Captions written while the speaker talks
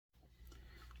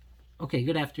Okay,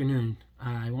 good afternoon.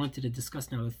 I wanted to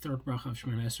discuss now the third bracha of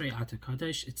Shemona Esrei, Ata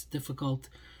Kadosh. It's a difficult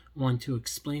one to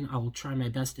explain. I will try my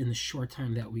best in the short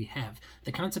time that we have.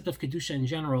 The concept of Kedusha in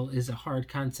general is a hard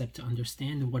concept to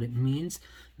understand and what it means,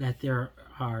 that there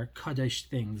are Kadosh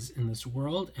things in this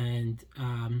world, and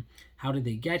how did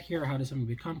they get here? How does something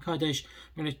become Kadosh?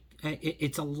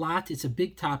 It's a lot. It's a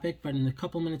big topic, but in the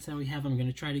couple minutes that we have, I'm going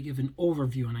to try to give an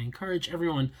overview, and I encourage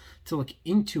everyone to look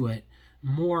into it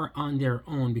more on their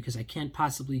own, because I can't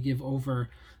possibly give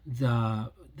over the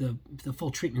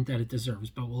full treatment that it deserves.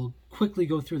 But we'll quickly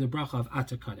go through the bracha of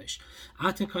Ata Kadosh.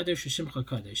 Ata Kadosh Shimcha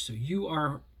Kadosh. So you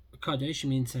are Kadosh,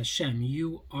 means Hashem.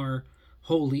 You are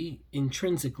holy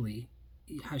intrinsically.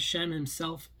 Hashem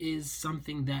himself is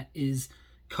something that is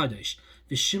Kadosh.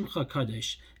 V'shimcha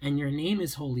Kadosh. And your name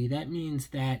is holy. That means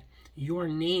that your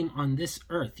name on this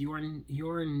earth, your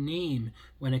name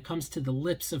when it comes to the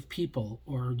lips of people,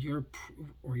 or your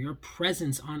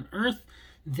presence on earth,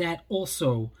 that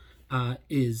also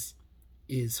is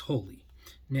holy.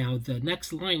 Now the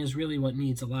next line is really what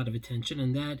needs a lot of attention,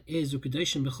 and that is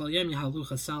Ukedeshim b'chol yom yahalu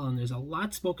chasal. And there's a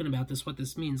lot spoken about this. What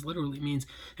this means literally means,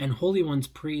 and holy ones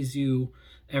praise you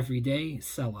every day,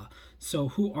 Selah. So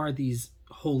who are these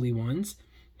holy ones?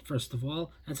 First of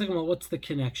all, and second of all, what's the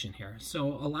connection here?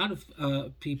 So a lot of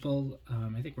people,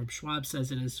 I think Reb Schwab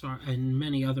says it as far, and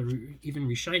many other, even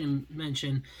Rishonim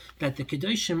mention that the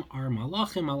Kedoshim are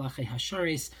Malachim, Malachei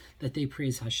Hasharis, that they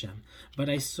praise Hashem. But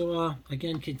I saw,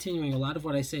 again, continuing, a lot of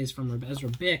what I say is from Reb Ezra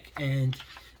Bick, and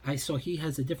I saw he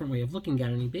has a different way of looking at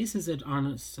it, and he bases it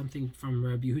on something from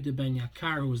Rabbi Yehuda ben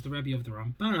Yakar, who was the Rebbe of the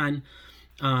Ramban.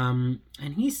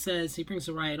 And he says, he brings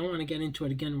a raya. I don't want to get into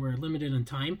it again, we're limited on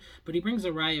time, but he brings a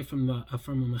raya from a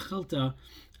Mechilta,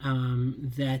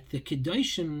 that the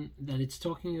Kedoshim that it's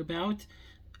talking about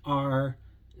are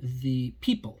the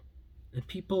people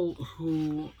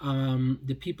who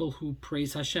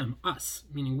praise Hashem, us,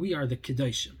 meaning we are the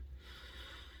Kedoshim.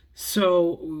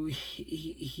 So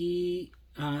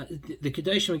the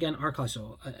Kedoshim again are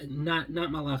Klaso, not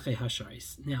Malachei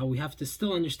Hasharis. Now we have to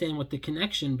still understand what the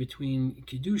connection between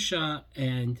Kedusha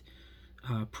and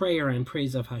prayer and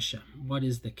praise of Hashem. What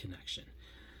is the connection?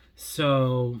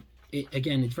 So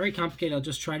again, it's very complicated. I'll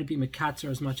just try to be mekatzer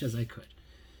as much as I could.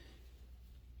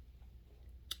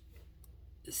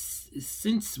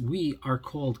 Since we are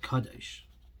called Kadosh,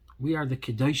 we are the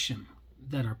Kedoshim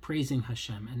that are praising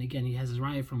Hashem. And again, he has a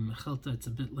raya from Mechilta. It's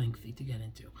a bit lengthy to get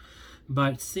into.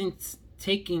 But since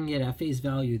taking it at face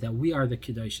value that we are the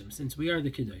Kedoshim, since we are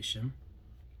the Kedoshim,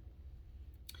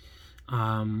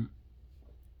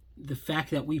 the fact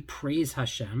that we praise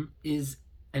Hashem is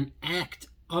an act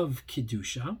of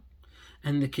Kedusha,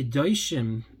 and the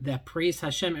Kedoshim that praise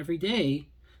Hashem every day,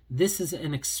 this is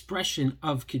an expression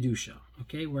of Kedusha.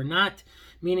 Okay, we're not,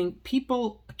 meaning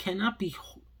people cannot be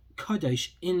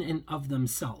Kadosh in and of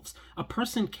themselves. A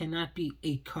person cannot be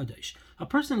a Kadosh. A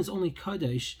person is only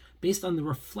Kadosh based on the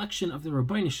reflection of the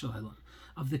Rabbeinu Shalom,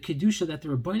 of the Kedusha that the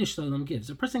Rabbeinu Shalom gives.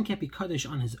 A person can't be Kadosh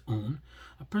on his own.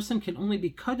 A person can only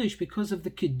be Kadosh because of the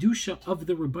Kedusha of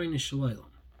the Rabbeinu Shalom.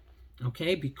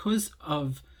 Okay, because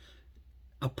of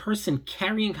a person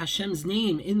carrying Hashem's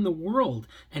name in the world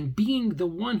and being the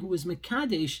one who is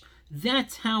Mekadesh,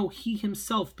 that's how he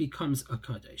himself becomes a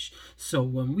Kadosh. So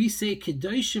when we say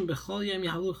Kedoshim b'chol yom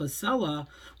yahalu chasala,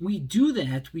 we do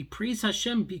that, we praise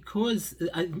Hashem because,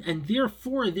 and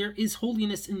therefore there is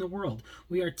holiness in the world.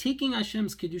 We are taking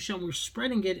Hashem's Kedusha and we're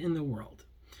spreading it in the world.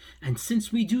 And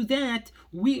since we do that,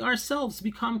 we ourselves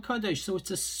become Kadosh. So it's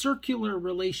a circular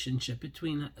relationship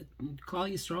between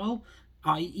Klal Yisrael,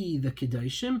 i.e. the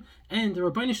Kedoshim, and the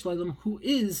Rabbeinu Shalom, who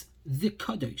is the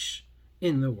Kadosh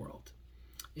in the world.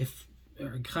 If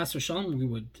Chas v'Shalom, we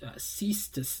would cease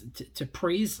to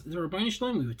praise the Rabbeinu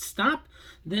Shalom, we would stop,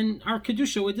 then our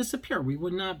Kedusha would disappear. We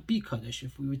would not be Kadosh.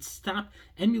 If we would stop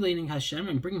emulating Hashem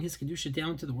and bringing his Kedusha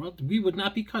down to the world, we would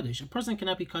not be Kadosh. A person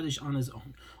cannot be Kadosh on his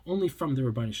own, only from the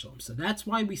Rabbeinu Shalom. So that's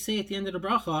why we say at the end of the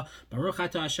bracha, Baruch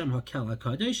Atah Hashem Hakel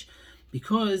HaKadosh,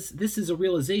 because this is a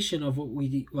realization of what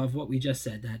we just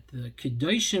said, that the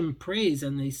Kedoshim praise,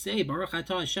 and they say Baruch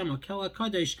Atah Hashem Hakel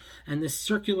HaKadosh, and this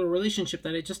circular relationship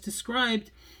that I just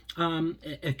described,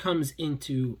 it comes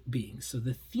into being. So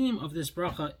the theme of this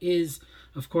bracha is,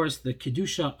 of course, the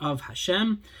Kedusha of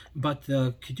Hashem, but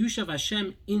the Kedusha of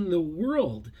Hashem in the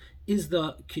world is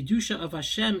the Kedusha of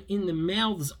Hashem in the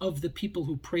mouths of the people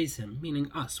who praise him,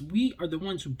 meaning us. We are the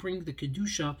ones who bring the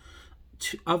Kedusha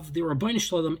of the Rabbeinu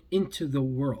Shalom into the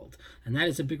world, and that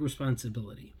is a big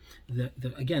responsibility.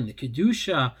 Again, the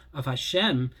Kedusha of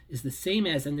Hashem is the same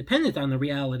as and dependent on the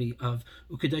reality of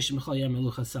Ukedoshim b'chol yom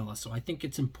yahalu chasala. So I think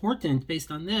it's important,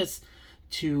 based on this,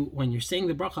 to, when you're saying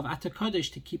the bracha of Ata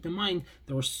Kadosh, to keep in mind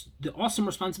the awesome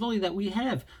responsibility that we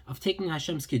have of taking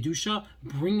Hashem's Kedusha,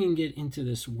 bringing it into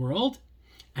this world,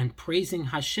 and praising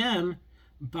Hashem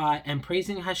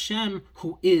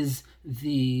who is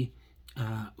the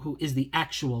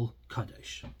actual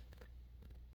Kadosh.